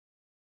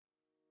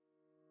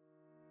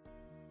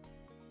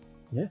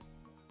Yeah.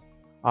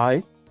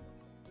 Hi,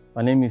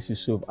 my name is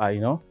Yusuf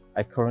Aina.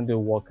 I currently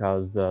work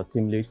as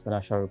Team Lead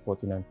Financial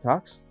Reporting and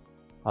Tax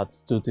at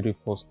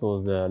 234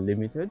 Stores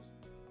Limited.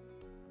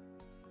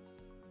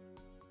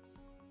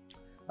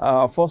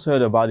 I first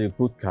heard about the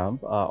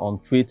bootcamp on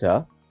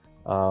Twitter.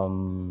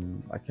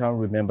 I can't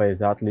remember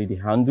exactly the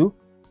handle.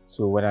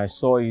 So when I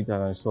saw it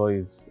and I saw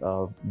it's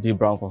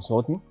dbrownconsulting,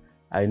 Consulting,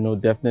 I know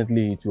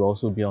definitely it will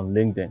also be on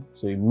LinkedIn.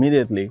 So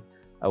immediately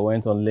I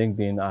went on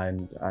LinkedIn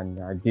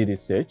and I did a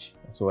search.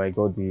 So I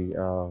got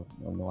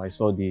I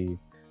saw the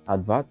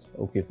advert,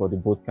 okay, for the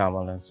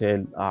bootcamp, and I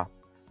said,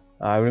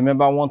 I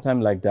remember one time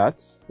like that.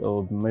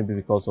 So maybe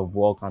because of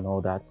work and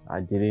all that,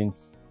 I didn't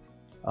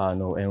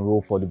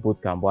enroll for the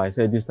bootcamp. But I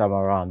said this time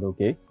around,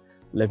 okay,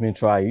 let me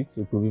try it.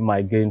 It could be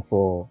my gain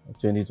for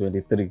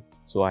 2023.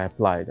 So I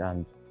applied,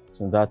 and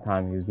since that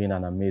time, it's been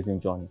an amazing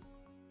journey.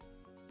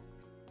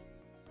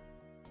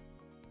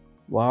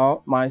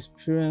 Well, my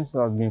experience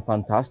has been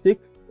fantastic.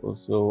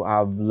 So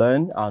I've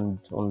learned and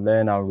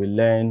unlearned and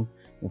relearned.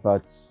 In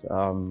fact,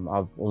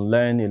 I've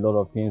unlearned a lot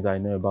of things I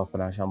know about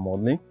financial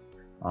modeling,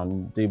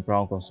 and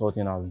dbrownconsulting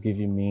Consulting has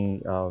given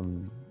me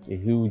a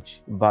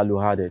huge value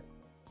added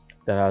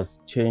that has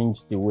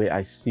changed the way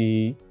I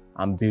see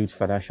and build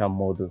financial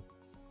model.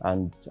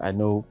 And I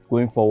know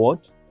going forward,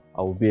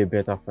 I will be a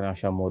better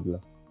financial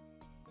modeler.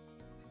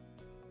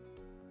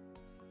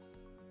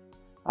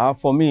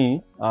 For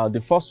me,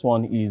 the first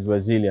one is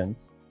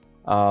resilience.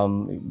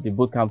 The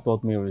bootcamp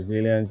taught me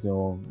resilience,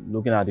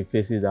 looking at the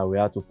phases that we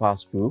had to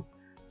pass through.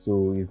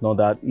 So it's not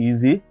that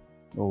easy.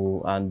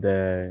 And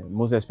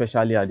most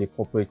especially at the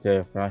corporate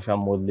financial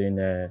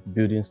modeling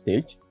building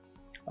stage,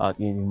 it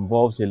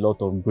involves a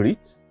lot of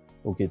grit,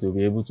 okay, to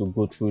be able to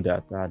go through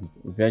that. And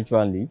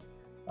eventually,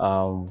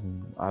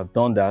 I've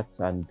done that,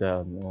 and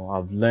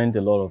I've learned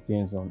a lot of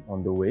things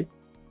on the way.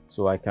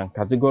 So I can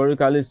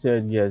categorically say,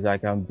 yes, I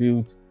can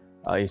build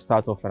a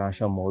startup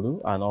financial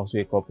model and also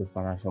a corporate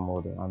financial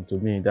model. And to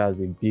me, that's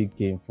a big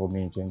gain for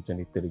me in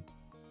 2023.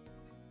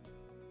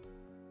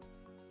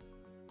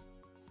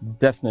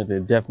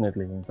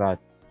 Definitely. In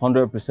fact,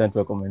 100%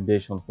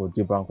 recommendation for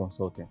dbrownconsulting.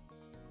 Consulting.